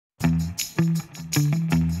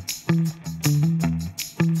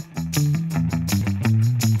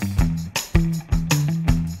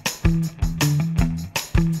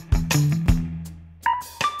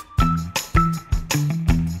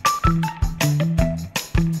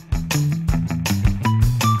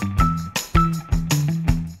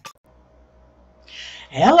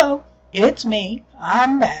It's me.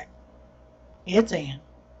 I'm back. It's Ann.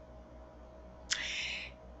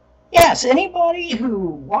 Yes, anybody who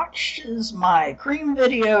watches my cream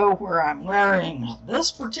video where I'm wearing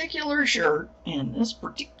this particular shirt in this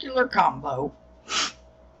particular combo,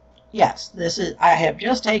 yes, I have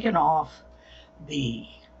just taken off the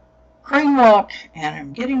cream look and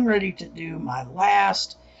I'm getting ready to do my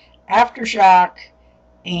last Aftershock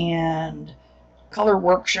and Color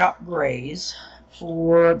Workshop grays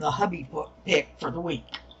for the hubby pick for the week.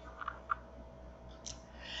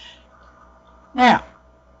 Now,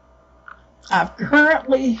 I've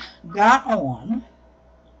currently got on,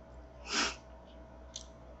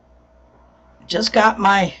 just got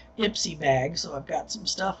my Ipsy bag, so I've got some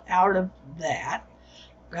stuff out of that.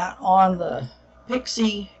 Got on the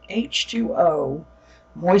Pixie H2O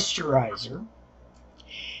moisturizer,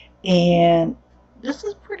 and this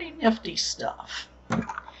is pretty nifty stuff.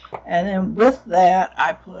 And then with that,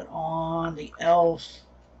 I put on the e.l.f.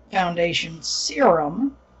 foundation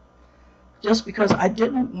serum, just because I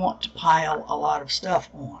didn't want to pile a lot of stuff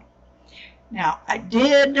on. Now, I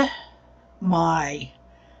did my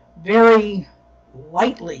very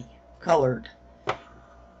lightly colored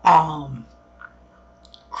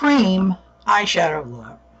cream eyeshadow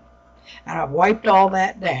look, and I've wiped all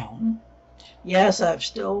that down. Yes, I've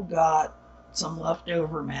still got some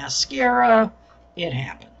leftover mascara. It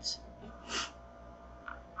happens.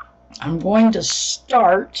 I'm going to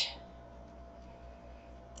start.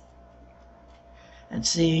 And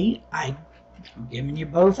see, I'm giving you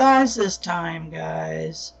both eyes this time,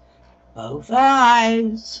 guys. Both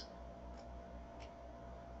eyes.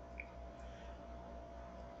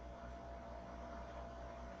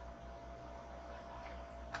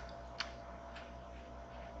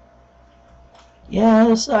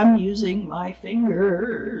 Yes, I'm using my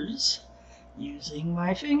fingers. Using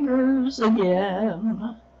my fingers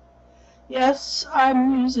again. Yes,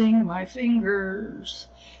 I'm using my fingers.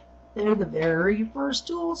 They're the very first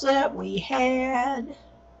tools that we had.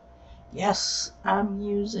 Yes, I'm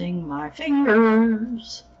using my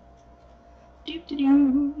fingers.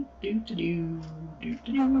 Do-do-do, do-do-do,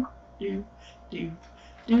 do-do-do, do-do,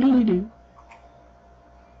 do-do-do.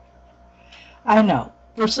 I know,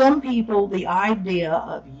 for some people, the idea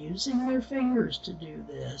of using their fingers to do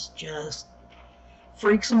this just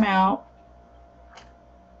freaks them out.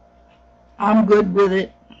 I'm good with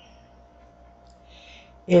it.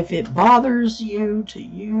 If it bothers you to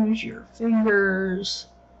use your fingers,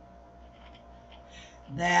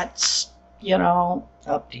 that's,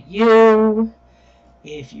 up to you.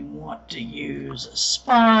 If you want to use a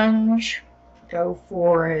sponge, go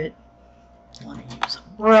for it. If you want to use a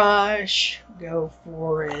brush, go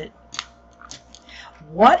for it.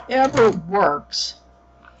 Whatever works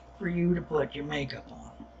for you to put your makeup on.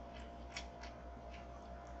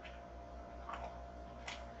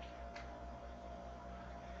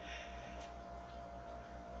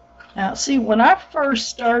 Now, see, when I first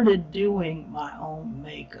started doing my own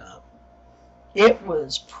makeup, it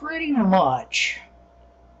was pretty much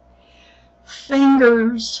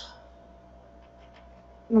fingers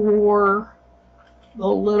or the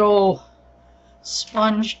little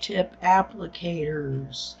sponge tip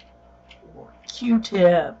applicators or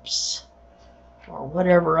Q-tips or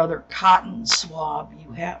whatever other cotton swab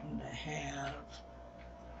you happen to have.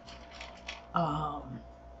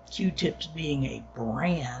 Q-tips being a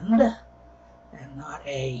brand and not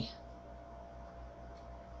a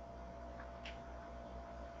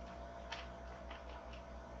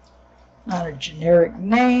generic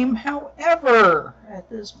name. However, at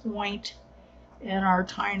this point in our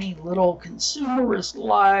tiny little consumerist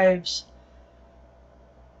lives,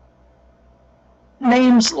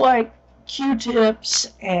 names like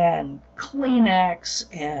Q-tips and Kleenex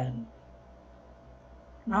and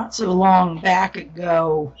not so long back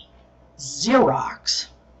ago, Xerox,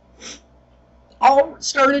 all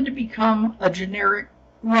started to become a generic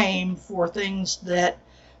name for things that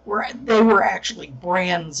they were actually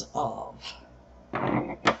brands of.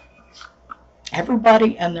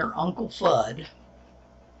 Everybody and their Uncle Fudd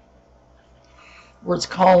was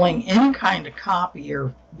calling any kind of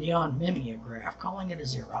copier beyond mimeograph, calling it a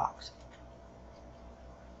Xerox.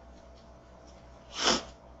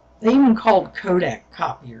 They even called Kodak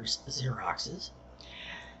copiers Xeroxes,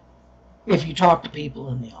 if you talk to people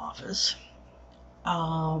in the office.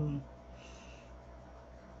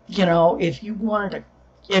 If you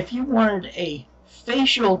wanted a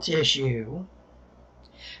facial tissue,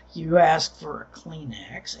 you asked for a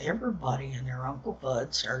Kleenex. Everybody and their Uncle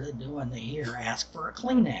Fudd started doing the here, ask for a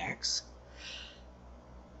Kleenex.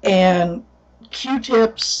 And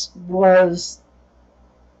Q-tips was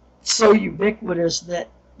so ubiquitous that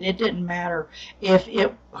It didn't matter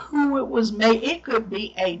who it was made. It could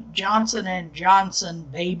be a Johnson and Johnson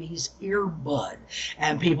baby's earbud,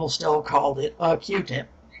 and people still called it a Q-tip.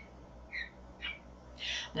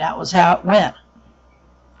 That was how it went.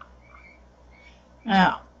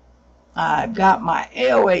 Now, I've got my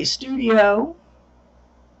AOA Studio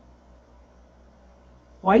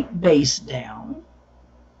white base down.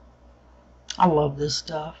 I love this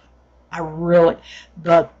stuff.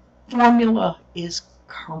 The formula is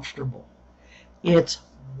comfortable. It's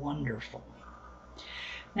wonderful.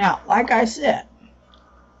 Now, like I said,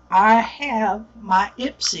 I have my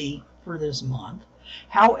Ipsy for this month.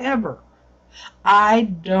 However, I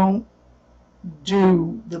don't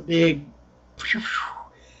do the big,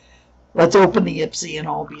 let's open the Ipsy and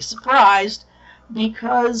I'll be surprised,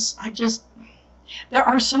 because there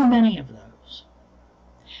are so many of those.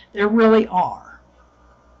 There really are.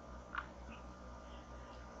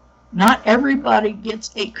 Not everybody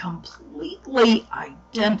gets a completely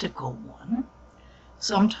identical one.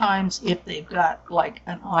 Sometimes if they've got like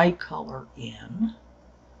an eye color in,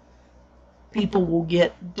 people will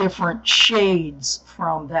get different shades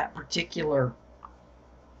from that particular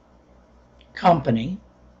company.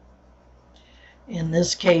 In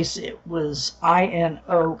this case, it was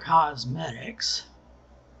INO Cosmetics.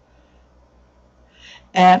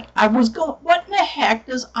 And I was going, what in the heck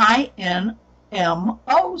does INMO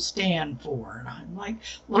stand for? And I'm like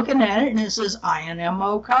looking at it, and it says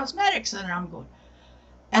INMO Cosmetics. And I'm going,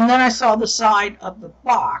 and then I saw the side of the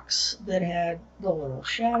box that had the little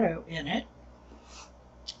shadow in it.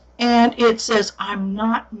 And it says, I'm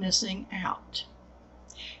not missing out.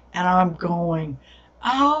 And I'm going,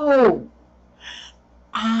 oh,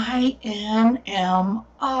 INMO,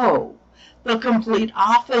 the complete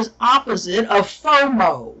opposite of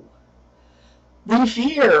FOMO, the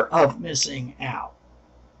fear of missing out.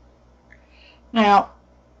 Now,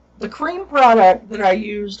 the cream product that I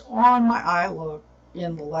used on my eye look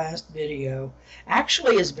in the last video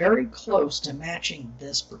actually is very close to matching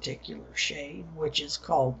this particular shade, which is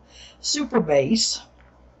called Super Base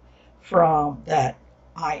from that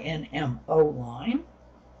INMO line.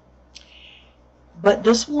 But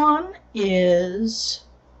this one is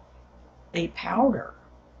a powder,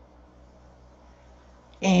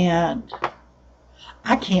 and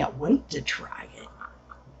I can't wait to try it.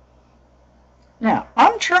 Now,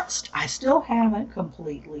 I still haven't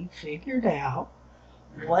completely figured out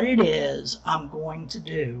what it is I'm going to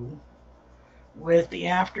do with the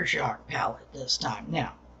Aftershock palette this time.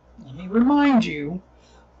 Now, let me remind you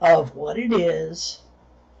of what it is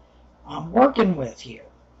I'm working with here.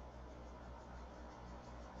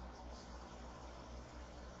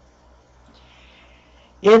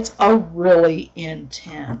 It's a really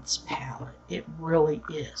intense palette. It really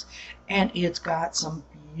is. And it's got some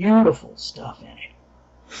beautiful stuff in it.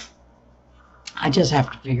 I just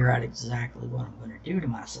have to figure out exactly what I'm going to do to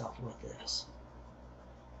myself with this.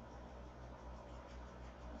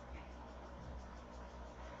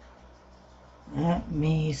 Let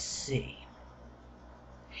me see.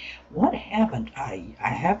 What happened? I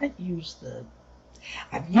haven't used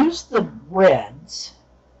I've used the reds,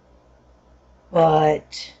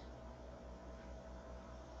 but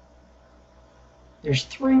there's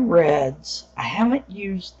 3 reds. I haven't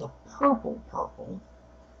used the purple.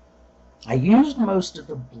 I used most of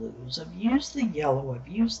the blues. I've used the yellow. I've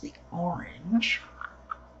used the orange.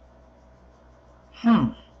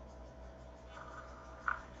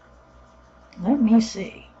 Let me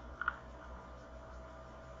see.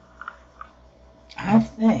 I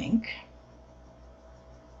think.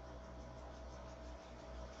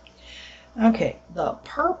 Okay, the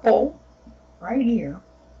purple right here,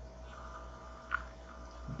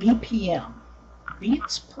 BPM,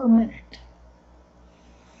 beats per minute.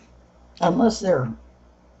 Unless they're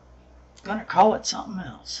going to call it something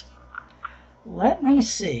else. Let me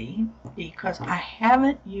see, because I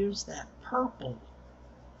haven't used that purple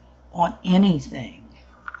on anything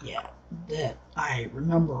yet that I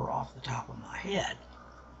remember off the top of my head.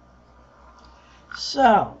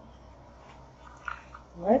 So,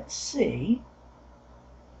 let's see.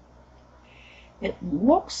 It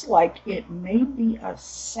looks like it may be a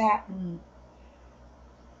satin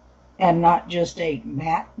and not just a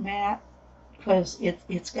matte, because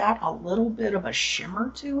it's got a little bit of a shimmer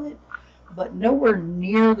to it, but nowhere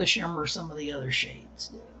near the shimmer some of the other shades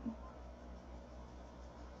do.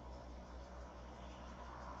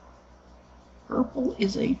 Purple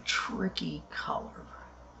is a tricky color.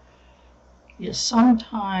 You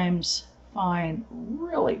sometimes find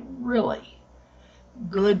really, really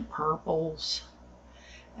good purples,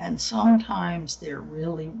 and sometimes they're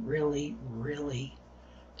really, really, really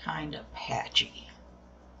kind of patchy.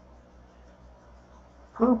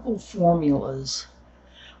 purple formulas.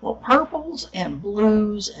 Well, purples and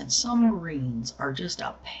blues and some greens are just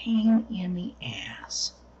a pain in the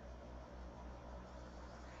ass.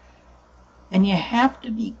 And you have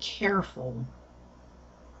to be careful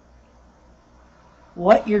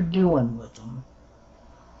what you're doing with them.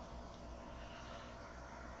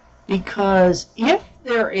 Because if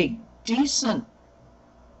they're a decent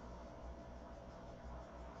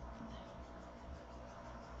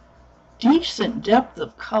depth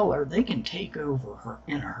of color, they can take over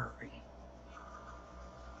in a hurry.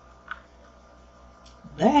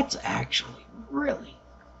 That's actually really,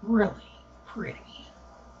 really pretty.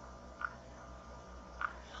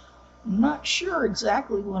 I'm not sure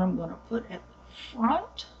exactly what I'm going to put at the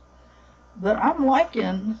front, but I'm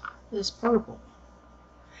liking this purple.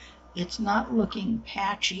 It's not looking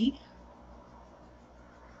patchy.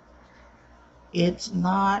 It's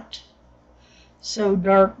not so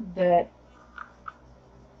dark that,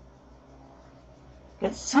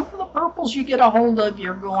 because some of the purples you get a hold of,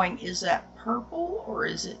 you're going, is that purple or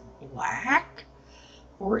is it black?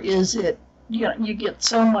 Or is it, you get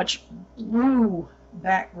so much blue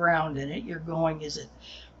background in it, you're going, is it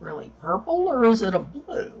really purple or is it a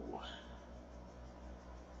blue?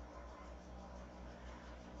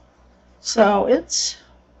 So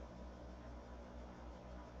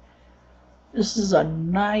this is a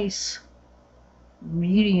nice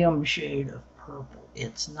medium shade of purple.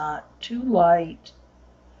 It's not too light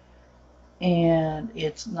and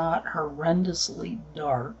it's not horrendously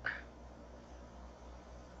dark.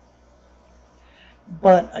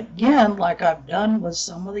 But again, like I've done with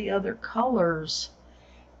some of the other colors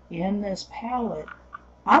in this palette,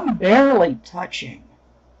 I'm barely touching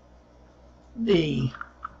the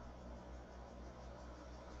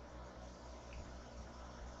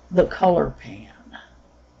color pan,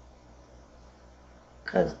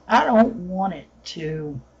 because I don't want it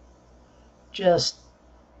to just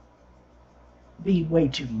be way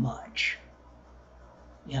too much,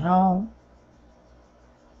 you know?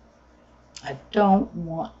 I don't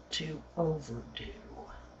want to overdo,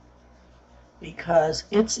 because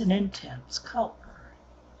it's an intense color.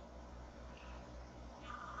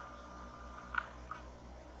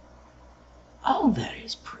 Oh, that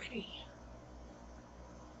is pretty.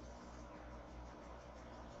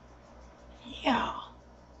 Yeah.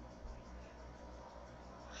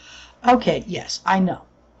 Okay, yes, I know.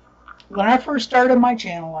 When I first started my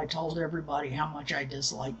channel, I told everybody how much I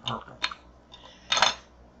dislike purple.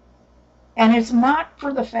 And it's not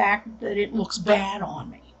for the fact that it looks bad on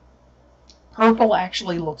me. Purple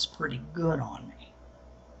actually looks pretty good on me.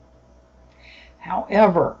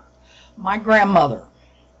 However, my grandmother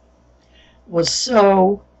was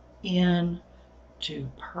so into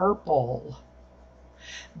purple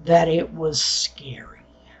that it was scary.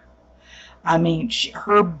 I mean,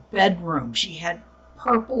 her bedroom, she had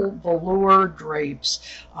purple velour drapes,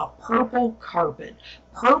 a purple carpet,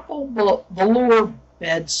 purple velour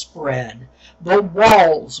bedspread. The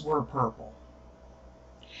walls were purple.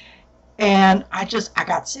 And I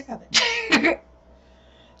got sick of it.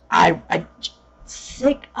 I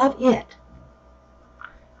sick of it.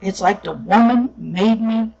 It's like the woman made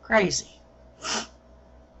me crazy.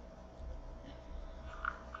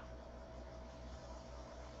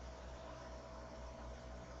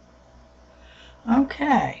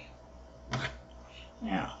 Okay.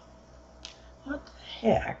 Now, what the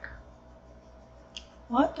heck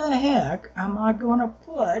am I going to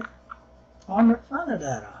put on the front of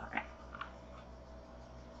that eye?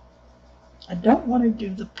 I don't want to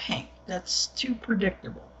do the pink. That's too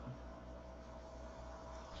predictable.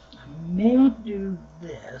 I may do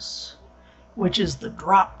this, which is the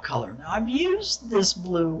drop color. Now, I've used this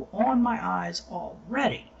blue on my eyes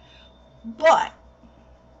already, but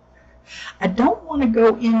I don't want to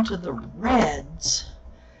go into the reds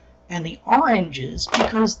and the oranges,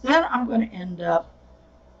 because then I'm going to end up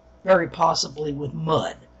very possibly with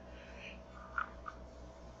mud.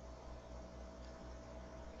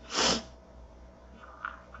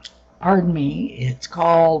 Pardon me, it's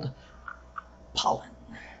called pollen.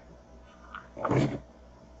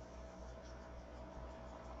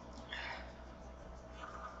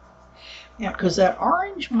 Yeah, because that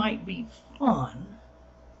orange might be fun,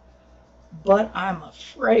 but I'm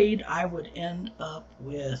afraid I would end up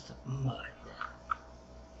with mud.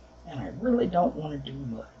 And I really don't want to do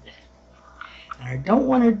mud. And I don't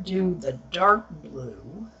want to do the dark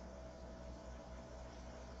blue,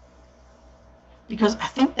 because I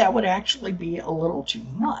think that would actually be a little too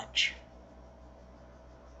much.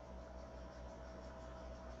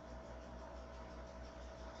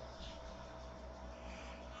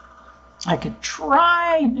 I could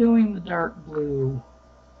try doing the dark blue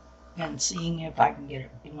and seeing if I can get it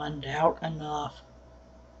blended out enough.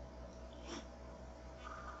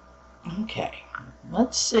 Okay,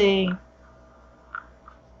 let's see.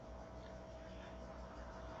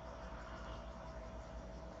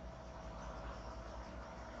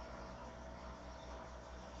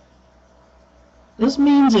 This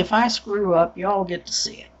means if I screw up, y'all get to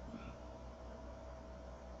see it.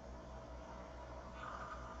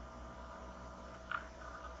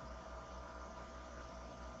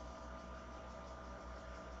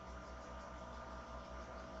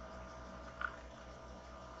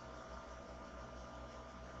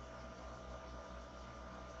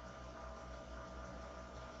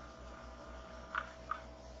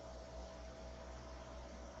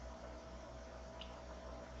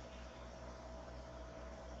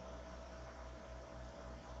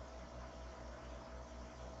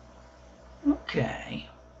 Okay,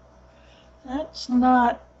 that's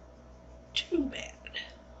not too bad.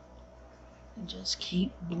 And just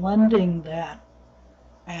keep blending that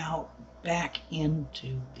out back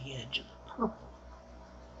into the edge of the purple.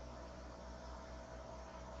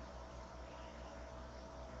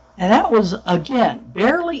 And that was, again,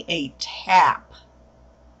 barely a tap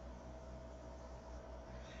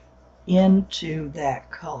into that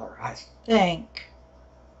color. I think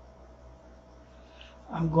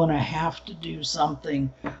I'm going to have to do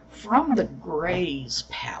something from the grays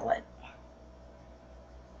palette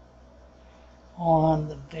on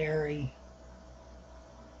the very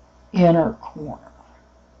inner corner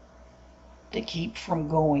to keep from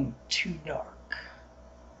going too dark.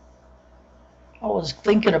 I was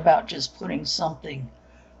thinking about just putting something,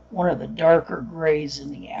 one of the darker grays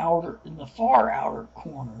in the far outer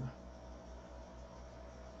corner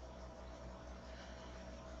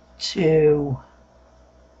to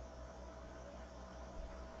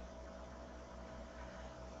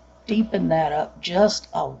deepen that up just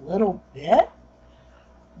a little bit,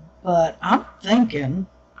 but I'm thinking,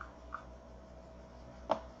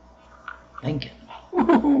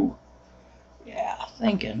 yeah,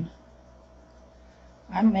 thinking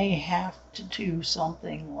I may have to do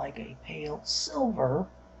something like a pale silver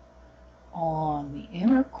on the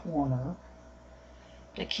inner corner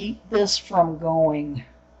to keep this from going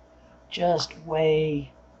just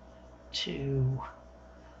way too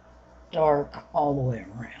dark all the way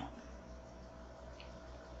around.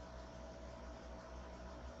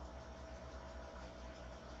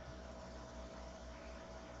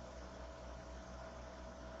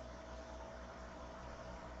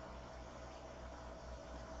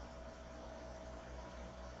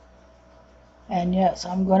 And yes,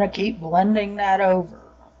 I'm going to keep blending that over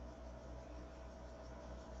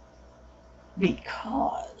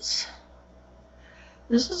because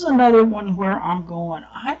this is another one where I'm going,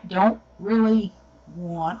 I don't really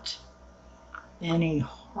want any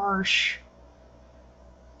harsh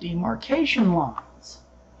demarcation lines.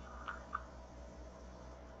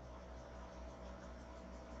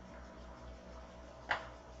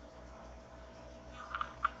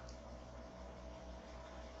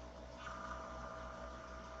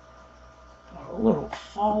 Got a little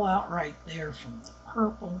fallout right there from the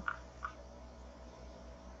purple.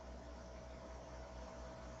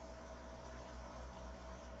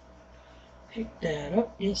 Pick that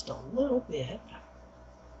up just a little bit.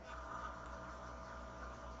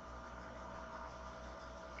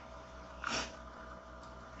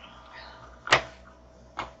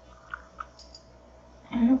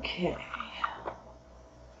 Okay.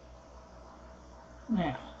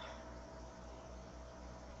 Now,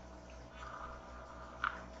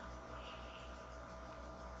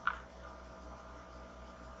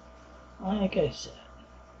 like I said,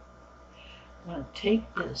 I'm going to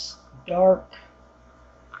take this dark,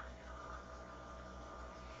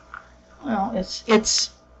 well,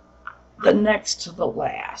 it's the next to the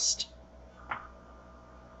last.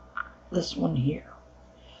 This one here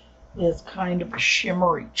is kind of a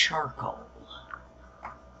shimmery charcoal.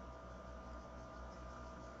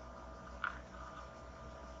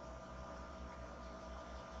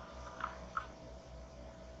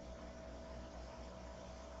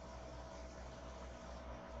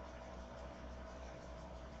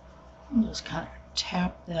 Just kind of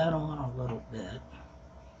tap that on a little bit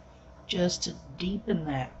just to deepen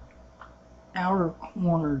that outer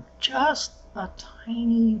corner just a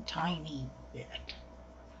tiny, tiny bit.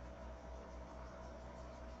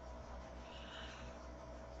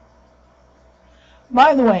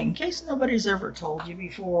 By the way, in case nobody's ever told you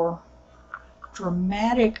before,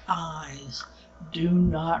 dramatic eyes do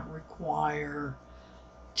not require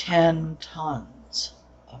 10 tons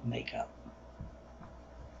of makeup.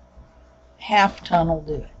 Half ton will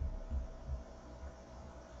do it.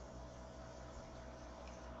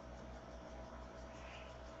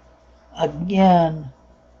 Again,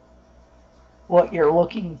 what you're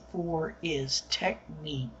looking for is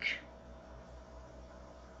technique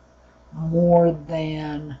more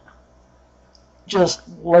than just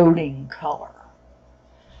loading color.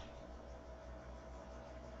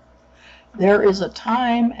 There is a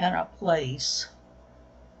time and a place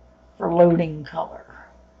for loading color.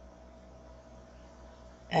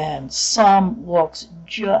 And some looks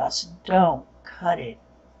just don't cut it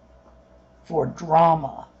for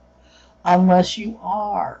drama unless you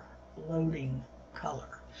are loading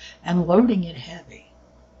color and loading it heavy.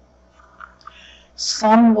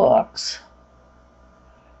 Some looks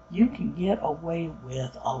you can get away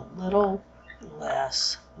with a little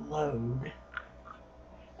less load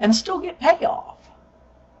and still get payoff.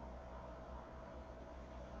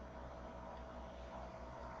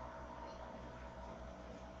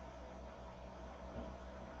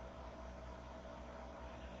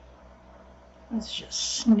 Let's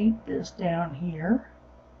just sneak this down here,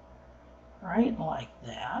 right like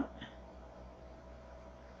that.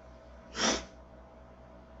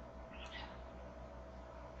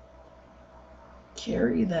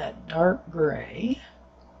 Carry that dark gray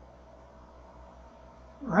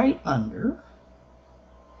right under.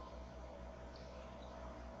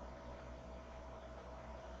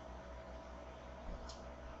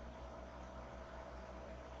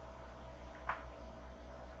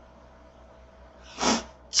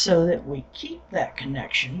 So that we keep that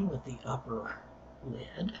connection with the upper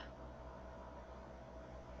lid.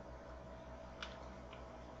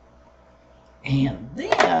 And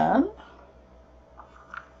then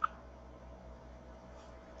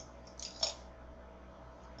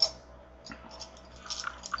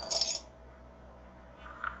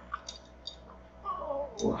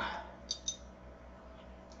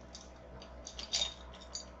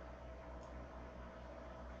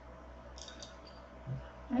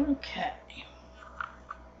okay.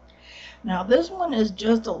 Now this one is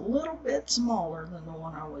just a little bit smaller than the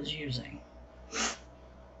one I was using.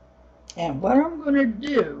 And what I'm going to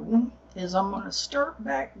do is I'm going to start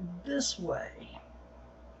back this way.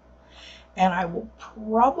 And I will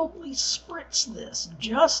probably spritz this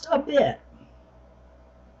just a bit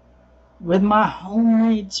with my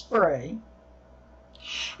homemade spray.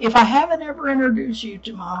 If I haven't ever introduced you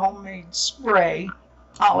to my homemade spray,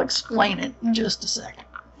 I'll explain it in just a second.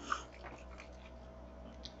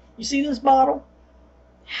 You see this bottle?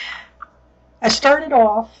 I started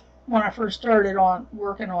off, when I first started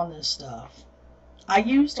working on this stuff, I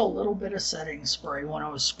used a little bit of setting spray when I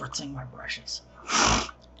was spritzing my brushes.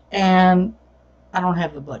 And I don't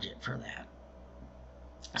have the budget for that.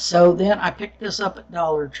 So then I picked this up at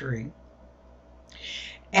Dollar Tree.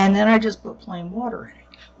 And then I just put plain water in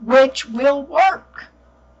it, which will work.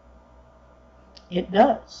 It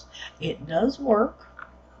does. It does work.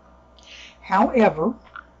 However,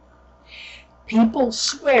 people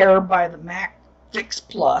swear by the MAC Fix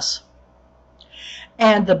Plus,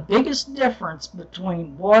 and the biggest difference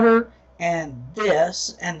between water and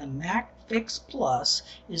this and the MAC Fix Plus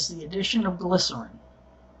is the addition of glycerin.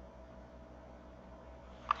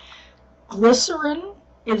 Glycerin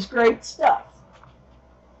is great stuff.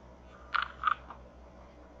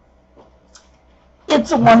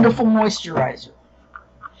 It's a wonderful moisturizer.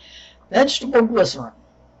 Vegetable glycerin.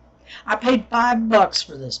 I paid $5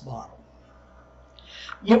 for this bottle.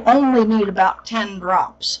 You only need about 10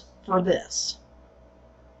 drops for this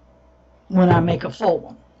when I make a full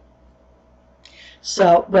one.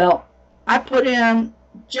 So, well, I put in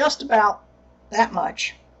just about that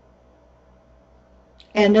much.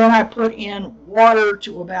 And then I put in water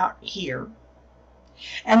to about here.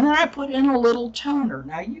 And then I put in a little toner.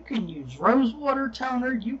 Now you can use rose water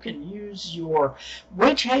toner. You can use your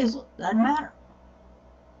witch hazel. Doesn't matter.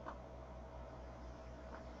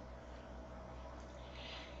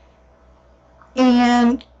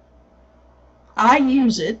 And I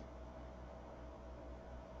use it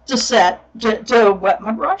to wet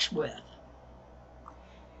my brush with.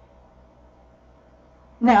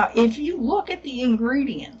 Now, if you look at the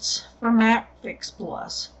ingredients for MAC Fix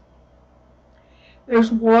Plus,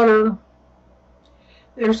 there's water,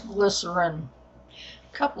 there's glycerin,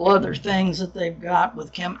 a couple other things that they've got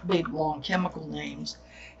with big long chemical names.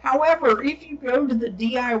 However, if you go to the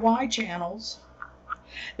DIY channels,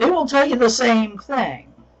 they will tell you the same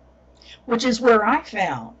thing, which is where I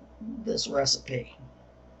found this recipe.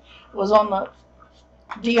 It was on the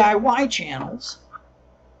DIY channels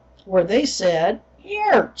where they said,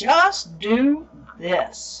 here, just do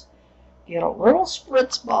this. Get a little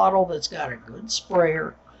spritz bottle that's got a good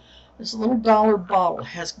sprayer. This little dollar bottle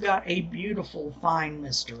has got a beautiful fine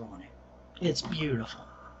mister on it. It's beautiful.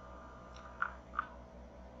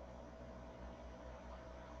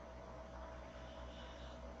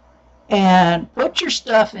 and put your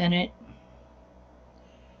stuff in it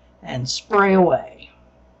and spray away.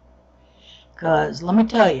 Because let me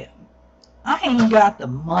tell you, I ain't got the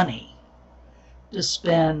money to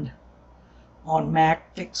spend on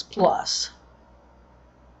Mac Fix Plus.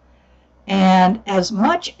 And as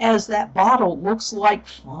much as that bottle looks like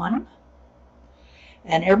fun,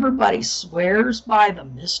 and everybody swears by the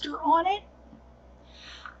mister on it,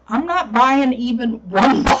 I'm not buying even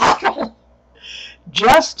one bottle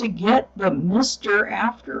just to get the mister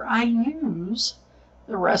after I use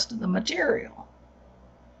the rest of the material.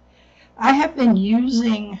 I have been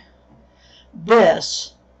using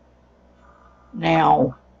this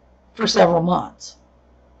now for several months.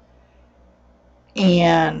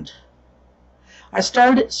 And I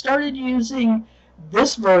started using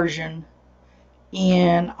this version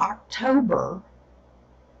in October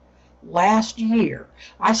last year.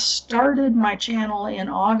 I started my channel in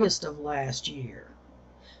August of last year,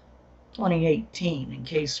 2018, in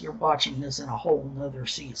case you're watching this in a whole nother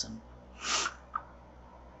season.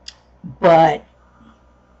 But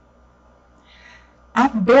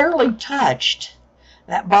I've barely touched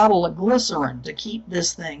that bottle of glycerin to keep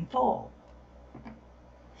this thing full.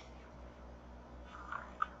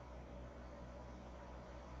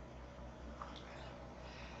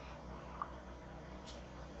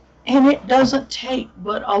 And it doesn't take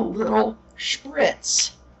but a little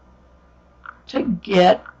spritz to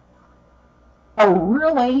get a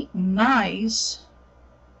really nice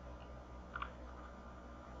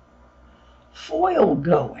foil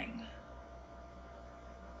going.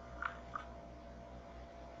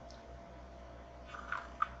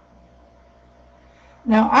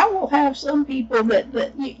 Now, I will have some people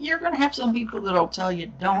that you're going to have some people that'll tell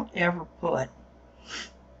you don't ever put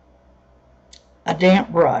a damp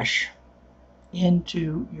brush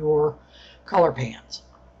into your color pans.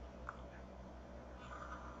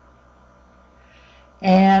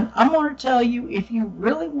 And I'm going to tell you, if you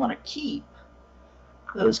really want to keep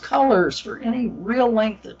those colors for any real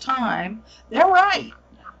length of time, they're right.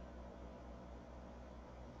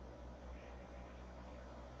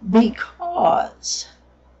 Because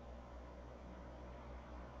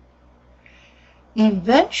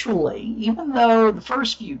eventually, even though the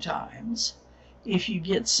first few times, if you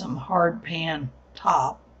get some hard pan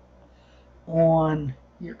top on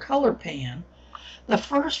your color pan, the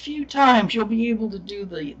first few times you'll be able to do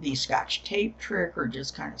the Scotch tape trick or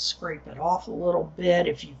just kind of scrape it off a little bit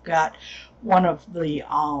if you've got one of the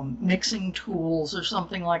mixing tools or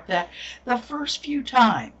something like that. The first few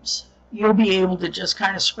times you'll be able to just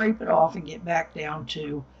kind of scrape it off and get back down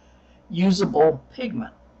to usable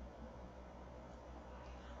pigment.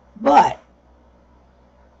 But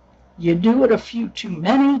you do it a few too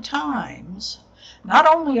many times, not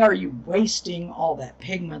only are you wasting all that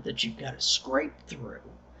pigment that you've got to scrape through,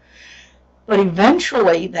 but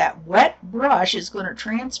eventually that wet brush is going to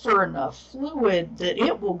transfer enough fluid that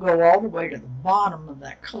it will go all the way to the bottom of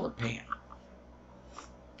that color pan.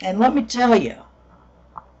 And let me tell you,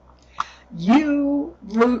 you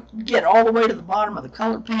get all the way to the bottom of the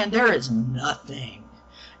color pan, there is nothing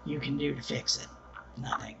you can do to fix it.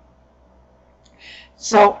 Nothing.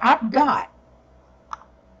 So I've got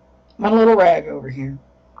my little rag over here,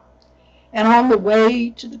 and on the way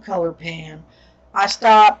to the color pan, I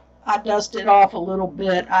stop, I dust it off a little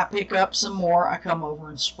bit, I pick up some more, I come over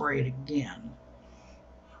and spray it again.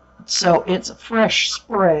 So it's a fresh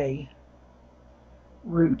spray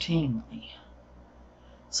routinely.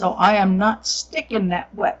 So I am not sticking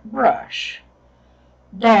that wet brush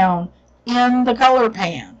down in the color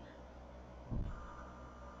pan.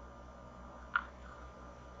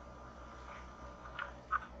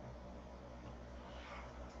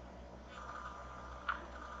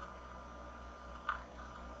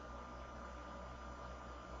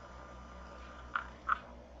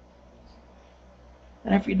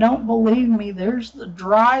 And if you don't believe me, there's the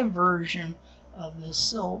dry version of this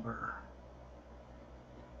silver.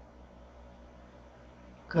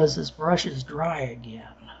 Because this brush is dry again.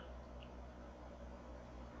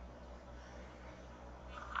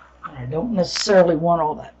 And I don't necessarily want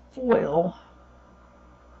all that foil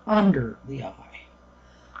under the eye.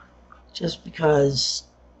 Just because.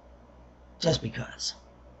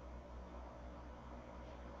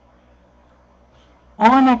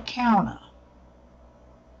 On account of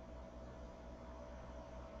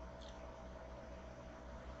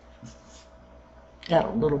got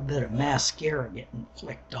a little bit of mascara getting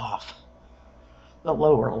flicked off the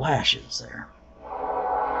lower lashes there.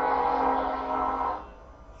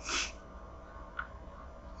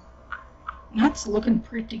 That's looking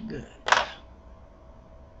pretty good.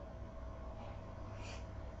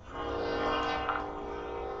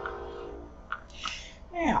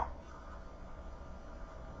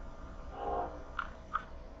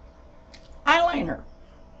 eyeliner.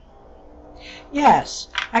 Yes,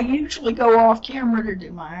 I usually go off camera to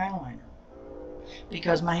do my eyeliner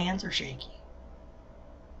because my hands are shaky.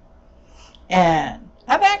 And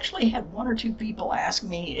I've actually had one or two people ask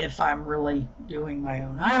me if I'm really doing my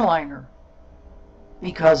own eyeliner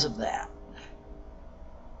because of that.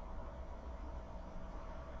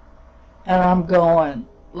 And I'm going,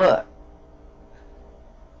 look,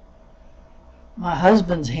 my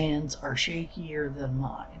husband's hands are shakier than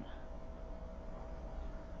mine.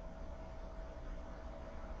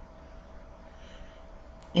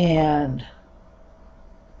 And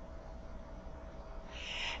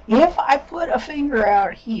if I put a finger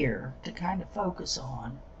out here to kind of focus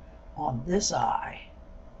on this eye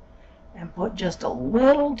and put just a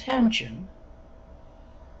little tension,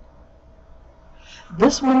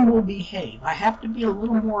 this one will behave. I have to be a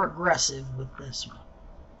little more aggressive with this one.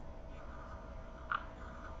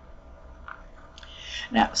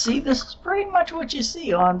 Now, see, this is pretty much what you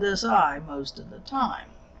see on this eye most of the time.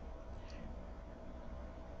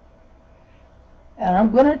 And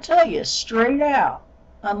I'm going to tell you straight out,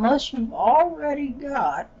 unless you've already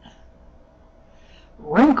got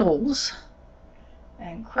wrinkles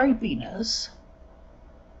and crepiness,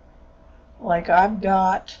 like I've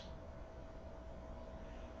got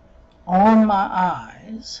on my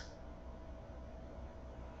eyes,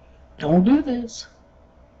 don't do this.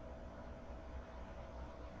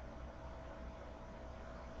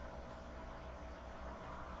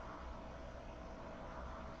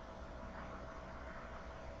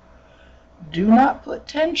 Do not put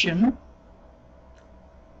tension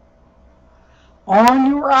on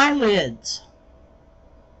your eyelids.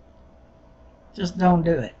 Just don't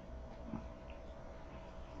do it.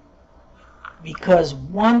 Because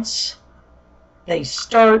once they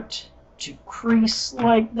start to crease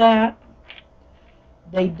like that,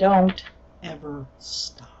 they don't ever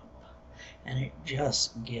stop. And it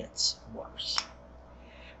just gets worse.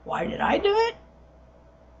 Why did I do it?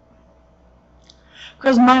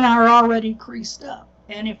 Because mine are already creased up.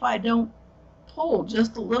 And if I don't pull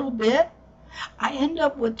just a little bit, I end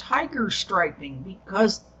up with tiger striping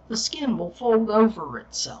because the skin will fold over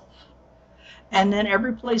itself. And then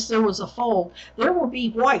every place there was a fold, there will be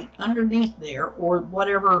white underneath there, or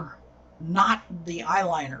whatever, not the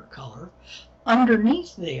eyeliner color,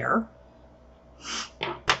 underneath there,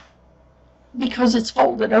 because it's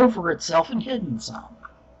folded over itself and hidden some.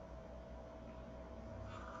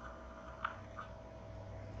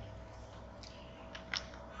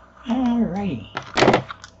 Alrighty,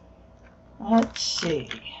 let's see.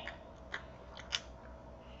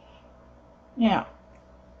 Now,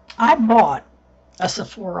 I bought a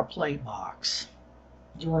Sephora Play box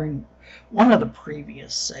during one of the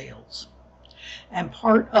previous sales, and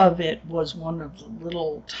part of it was one of the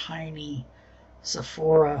little tiny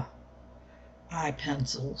Sephora eye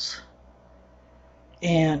pencils.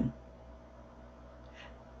 And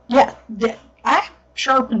yeah, I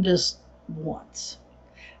sharpened this once.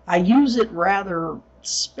 I use it rather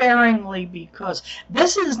sparingly because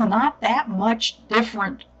this is not that much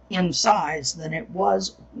different in size than it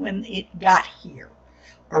was when it got here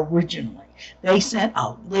originally. They sent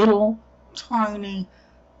a little tiny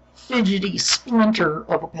fidgety splinter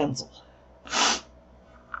of a pencil.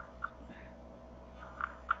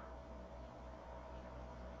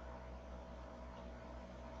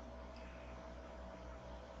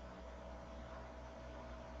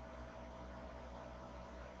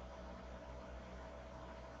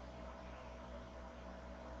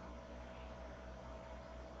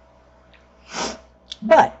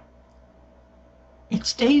 But it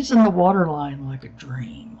stays in the waterline like a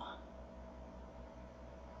dream.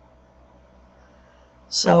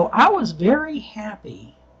 So I was very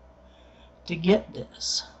happy to get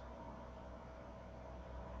this.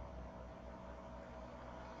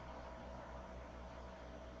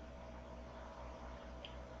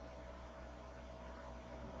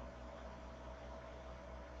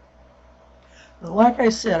 But like I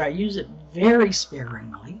said, I use it very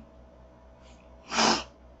sparingly.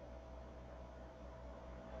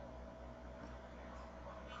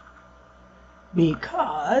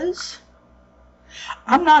 Because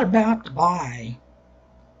I'm not about to buy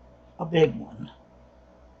a big one.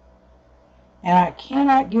 And I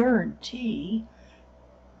cannot guarantee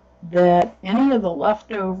that any of the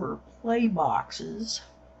leftover play boxes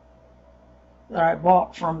that I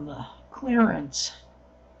bought from the clearance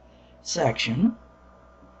section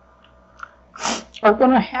are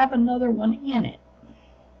going to have another one in it.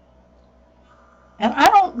 And I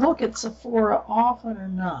don't look at Sephora often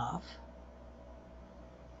enough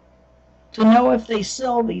to know if they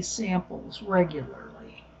sell these samples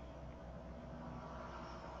regularly.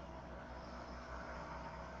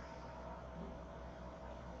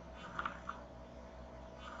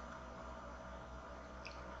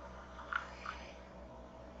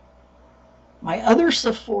 My other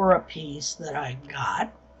Sephora piece that I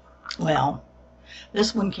got, well,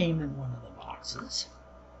 this one came in one of the boxes.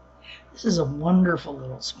 This is a wonderful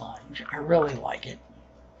little sponge. I really like it.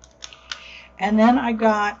 And then I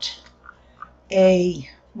got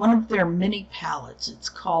one of their mini palettes. It's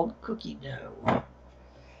called Cookie Dough.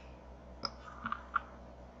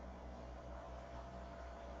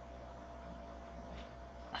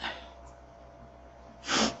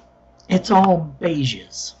 It's all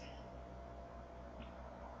beiges.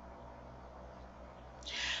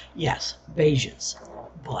 Yes, beiges,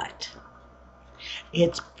 but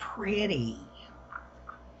it's pretty.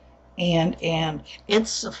 And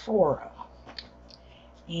it's Sephora.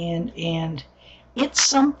 And it's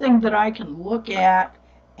something that I can look at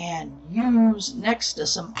and use next to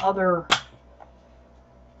some other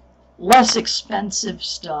less expensive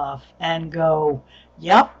stuff and go,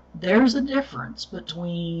 yep, there's a difference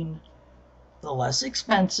between the less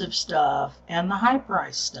expensive stuff and the high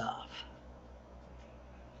price stuff.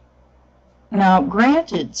 Now,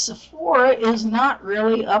 granted, Sephora is not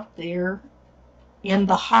really up there in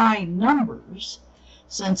the high numbers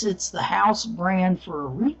since it's the house brand for a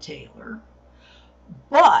retailer,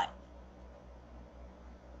 but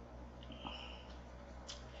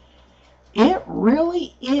it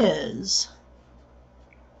really is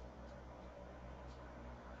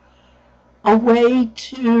a way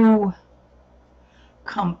to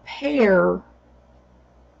compare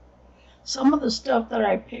some of the stuff that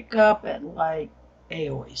I pick up at like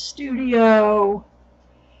AOA Studio,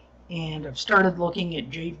 and I've started looking at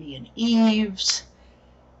JB and Eve's,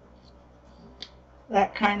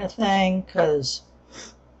 that kind of thing, because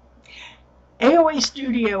AOA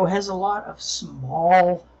Studio has a lot of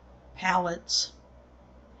small palettes.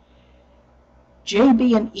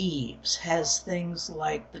 JB and Eve's has things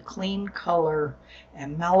like the Clean Color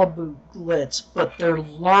and Malibu Glitz, but they're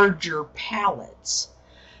larger palettes.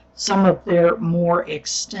 Some of their more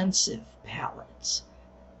extensive palettes.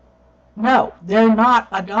 No, they're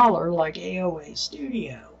not $1 like AOA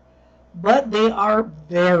Studio, but they are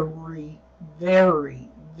very, very,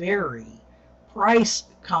 very price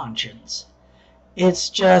conscious. It's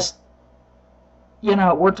just, you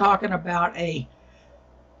know, we're talking about a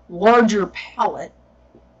larger palette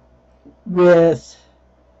with,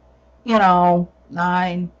 you know,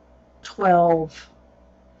 9, 12,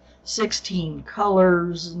 16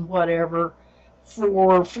 colors and whatever for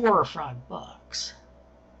 $4 or $5.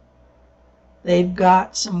 They've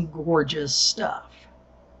got some gorgeous stuff.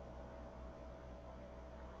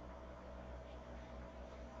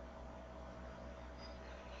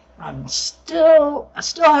 I still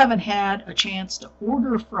haven't had a chance to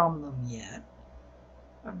order from them yet.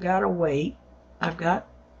 I've got to wait. Our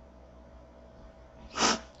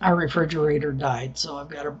refrigerator died, so I've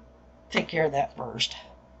got to take care of that first.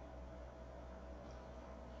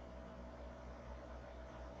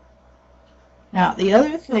 Now, the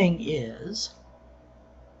other thing is,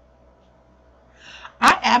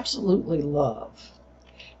 I absolutely love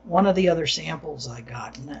one of the other samples I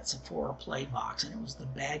got in that Sephora Play box, and it was the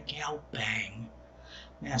Bad Gal Bang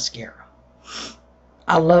mascara.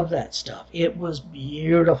 I love that stuff. It was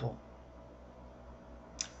beautiful.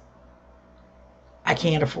 I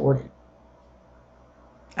can't afford it.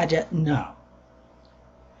 I just, no.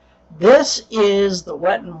 This is the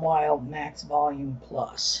Wet n Wild Max Volume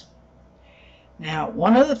Plus. Now,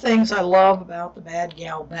 one of the things I love about the Bad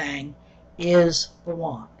Gal Bang is the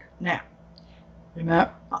wand. Now,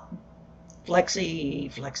 remember, flexy,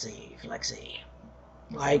 flexy, flexy,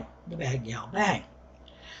 like the Bad Gal Bang.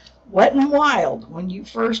 Wet n Wild, when you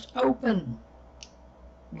first open,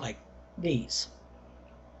 like these,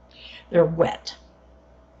 they're wet.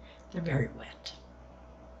 They're very wet.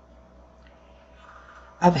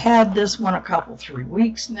 I've had this one a couple, 3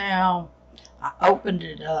 weeks now. I opened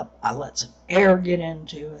it up, I let some air get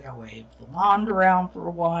into it, I waved the wand around for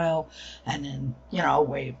a while, and then, you know,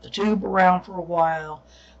 waved the tube around for a while,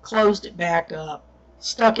 closed it back up,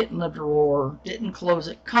 stuck it in the drawer, didn't close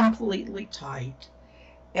it completely tight,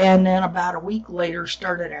 and then about a week later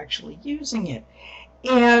started actually using it.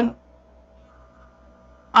 And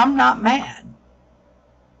I'm not mad.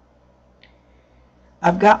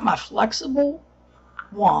 I've got my flexible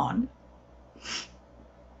wand,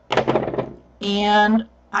 and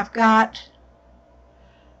I've got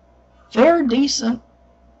fair decent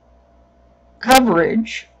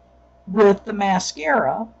coverage with the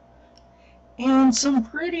mascara and some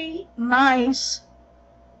pretty nice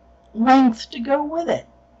length to go with it.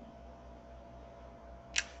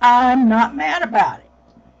 I'm not mad about it.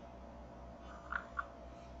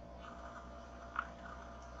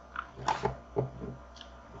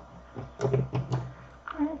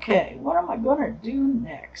 Okay, what am I going to do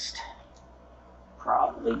next?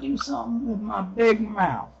 Probably do something with my big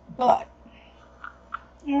mouth, but,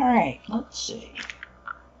 alright, let's see.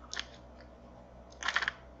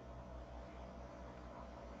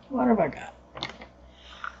 What have I got?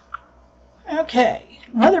 Okay,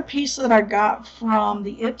 another piece that I got from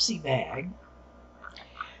the Ipsy bag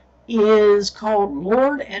is called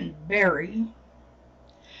Lord and Berry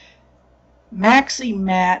Maxi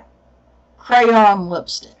Matte Crayon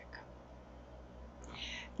Lipstick.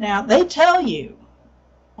 Now, they tell you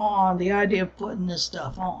on the idea of putting this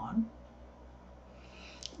stuff on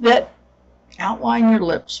that outline your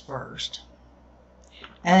lips first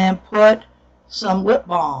and then put some lip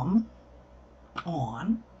balm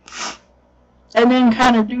on and then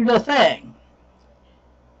kind of do the thing.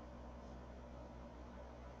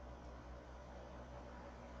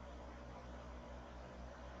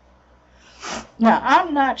 Now,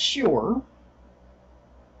 I'm not sure.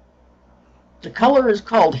 The color is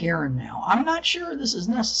called Here and Now. I'm not sure this is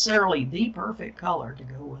necessarily the perfect color to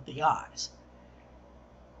go with the eyes.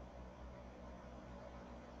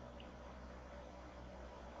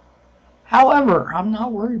 However, I'm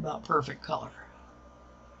not worried about perfect color.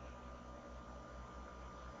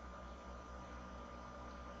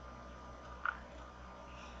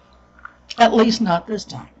 At least not this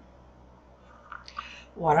time.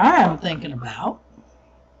 What I am thinking about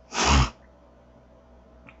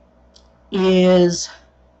is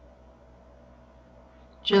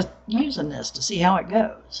just using this to see how it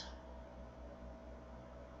goes.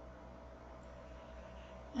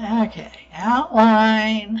 Okay,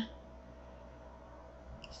 outline,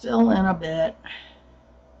 fill in a bit.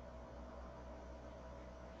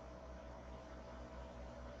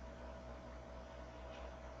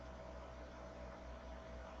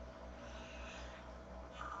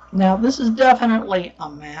 Now, this is definitely a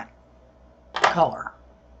matte color.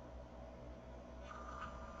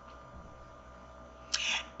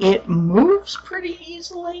 It moves pretty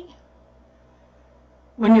easily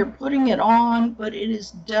when you're putting it on, but it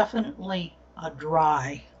is definitely a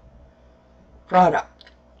dry product.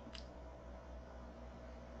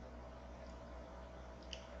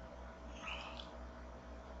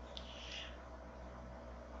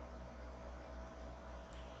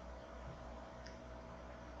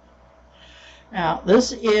 Now,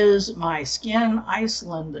 this is my Skin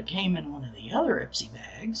Iceland that came in one of the other Ipsy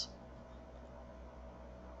bags.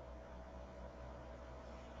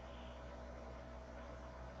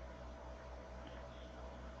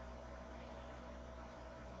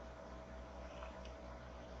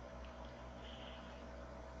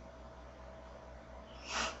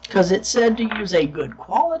 Because it said to use a good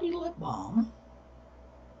quality lip balm.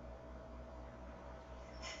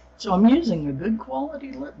 So I'm using a good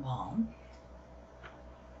quality lip balm.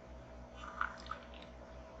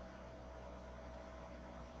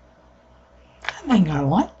 I think I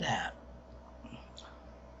like that.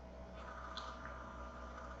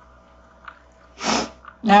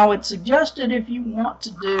 Now, it's suggested if you want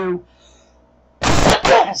to do,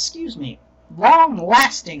 excuse me,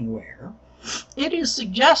 long-lasting wear, it is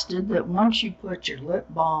suggested that once you put your lip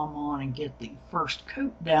balm on and get the first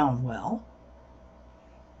coat down well,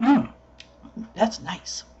 that's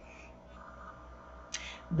nice,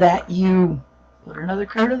 that you put another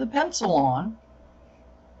coat of the pencil on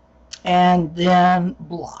and then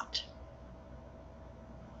blot.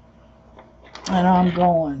 And I'm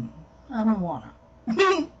going, I don't want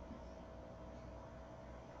to.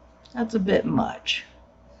 That's a bit much.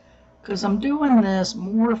 Because I'm doing this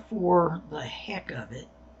more for the heck of it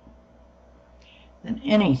than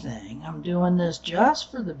anything. I'm doing this just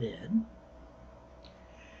for the vid.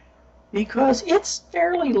 Because it's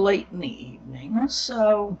fairly late in the evening.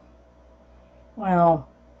 So, well,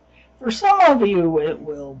 for some of you it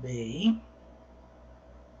will be.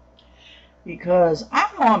 Because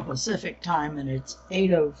I'm on Pacific time and it's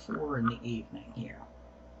 8:04 in the evening here.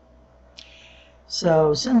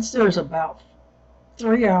 So, since there's about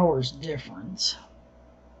 3 hours difference,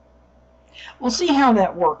 we'll see how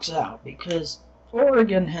that works out, because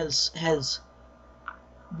Oregon has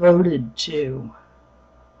voted to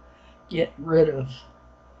get rid of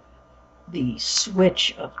the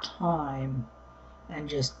switch of time and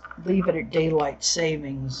just leave it at daylight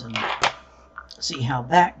savings and see how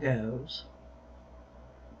that goes.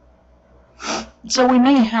 So we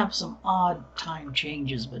may have some odd time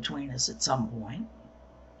changes between us at some point.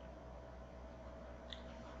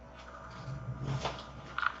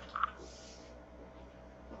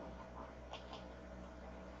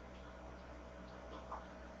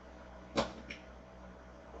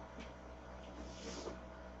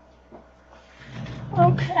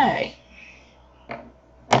 Okay.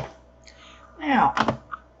 Now,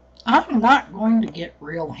 I'm not going to get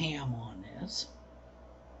real ham on this.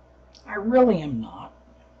 I really am not.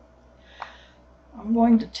 I'm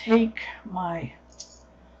going to take my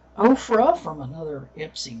Ofra from another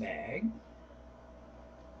Ipsy bag.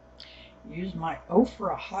 Use my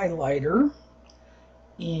Ofra highlighter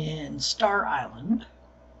in Star Island.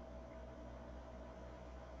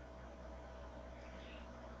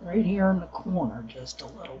 Right here in the corner just a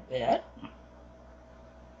little bit.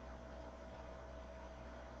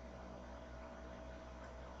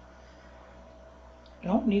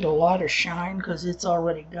 Don't need a lot of shine because it's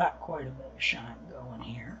already got quite a bit of shine going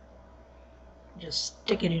here. Just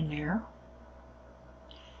stick it in there.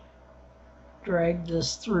 Drag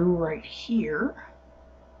this through right here.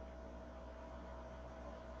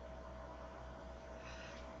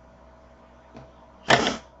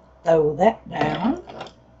 Throw that down.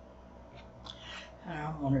 And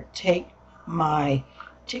I'm going to take my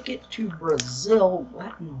Ticket to Brazil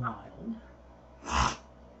Wet n Wild.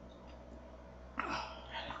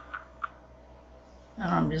 And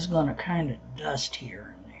I'm just going to kind of dust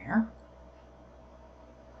here and there.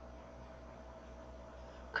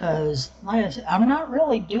 Because, like I said, I'm not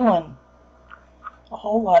really doing a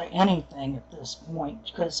whole lot of anything at this point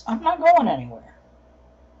because I'm not going anywhere.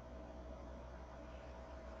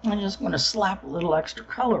 I'm just going to slap a little extra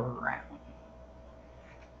color around.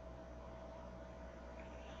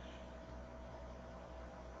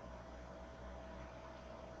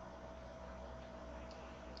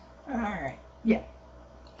 Alright, yeah.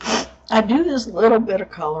 I do this little bit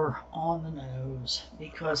of color on the nose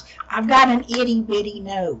because I've got an itty bitty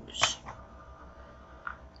nose.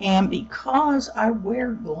 And because I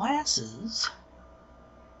wear glasses,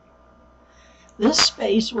 this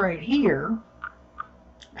space right here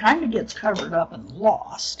kind of gets covered up and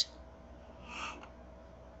lost.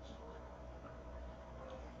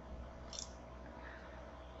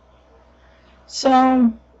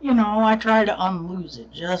 So, you know, I try to unloose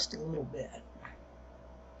it just a little bit.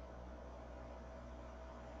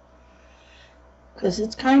 Because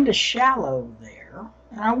it's kind of shallow there,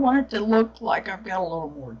 and I want it to look like I've got a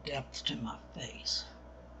little more depth to my face.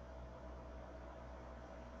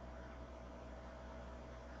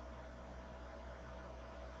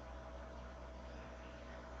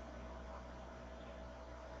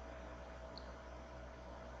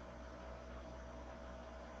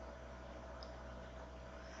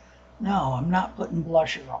 No, I'm not putting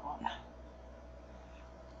blusher on.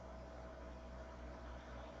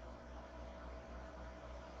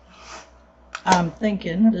 I'm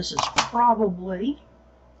thinking this is probably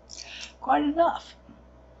quite enough.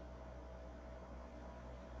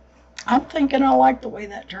 I'm thinking I like the way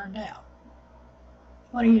that turned out.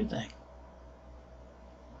 What do you think?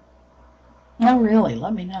 No, really,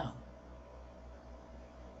 let me know.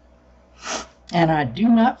 And I do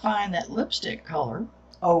not find that lipstick color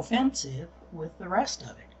offensive with the rest of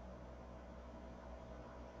it.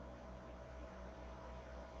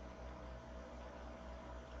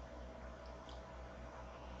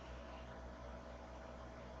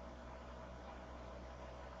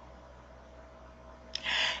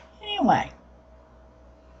 Anyway,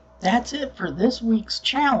 that's it for this week's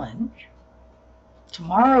challenge.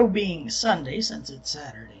 Tomorrow being Sunday, since it's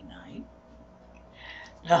Saturday night,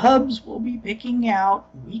 the hubs will be picking out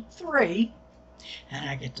week 3, and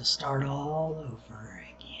I get to start all over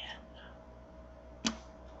again.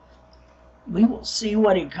 We will see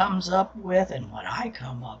what he comes up with and what I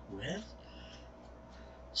come up with,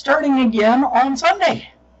 starting again on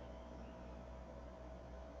Sunday.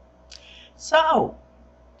 So,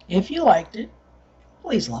 if you liked it,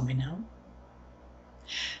 please let me know.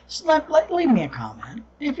 Leave me a comment.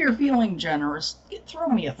 If you're feeling generous, throw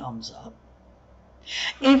me a thumbs up.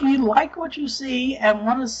 If you like what you see and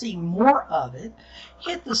want to see more of it,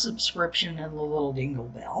 hit the subscription and the little dingle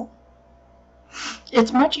bell.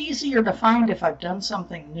 It's much easier to find if I've done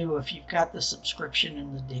something new if you've got the subscription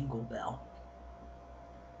and the dingle bell.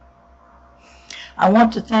 I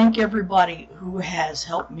want to thank everybody who has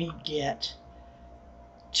helped me get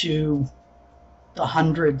to the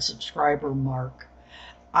 100 subscriber mark.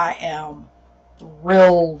 I am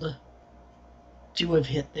thrilled to have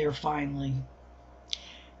hit there finally.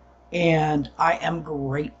 And I am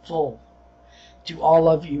grateful to all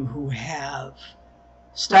of you who have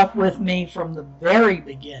stuck with me from the very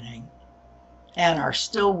beginning and are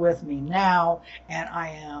still with me now. And I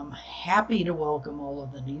am happy to welcome all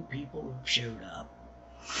of the new people who've showed up.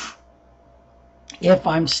 If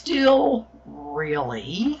I'm still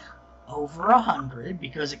really over 100,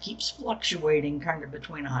 because it keeps fluctuating kind of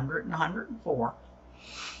between 100 and 104,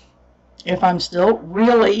 if I'm still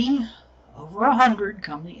really over 100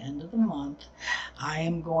 come the end of the month, I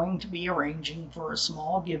am going to be arranging for a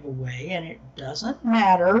small giveaway, and it doesn't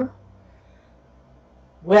matter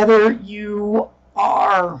whether you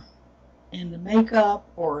are into makeup,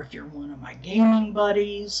 or if you're one of my gaming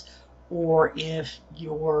buddies, or if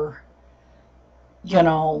you're,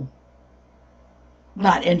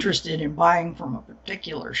 not interested in buying from a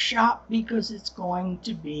particular shop, because it's going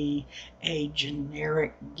to be a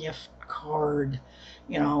generic gift card,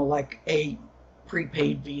 like a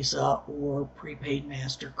prepaid Visa or prepaid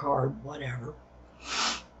MasterCard, whatever.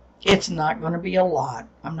 It's not going to be a lot.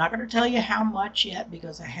 I'm not going to tell you how much yet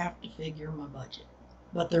because I have to figure my budget,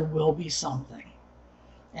 but there will be something.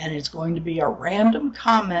 And it's going to be a random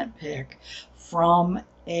comment pick from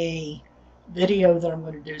a video that I'm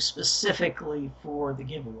going to do specifically for the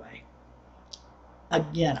giveaway.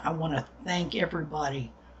 Again, I want to thank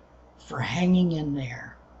everybody for hanging in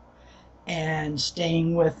there and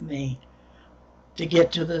staying with me to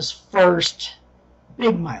get to this first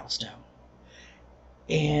big milestone.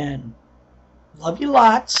 And love you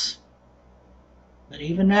lots, but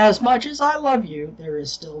even as much as I love you, there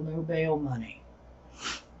is still no bail money.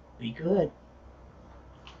 Be good.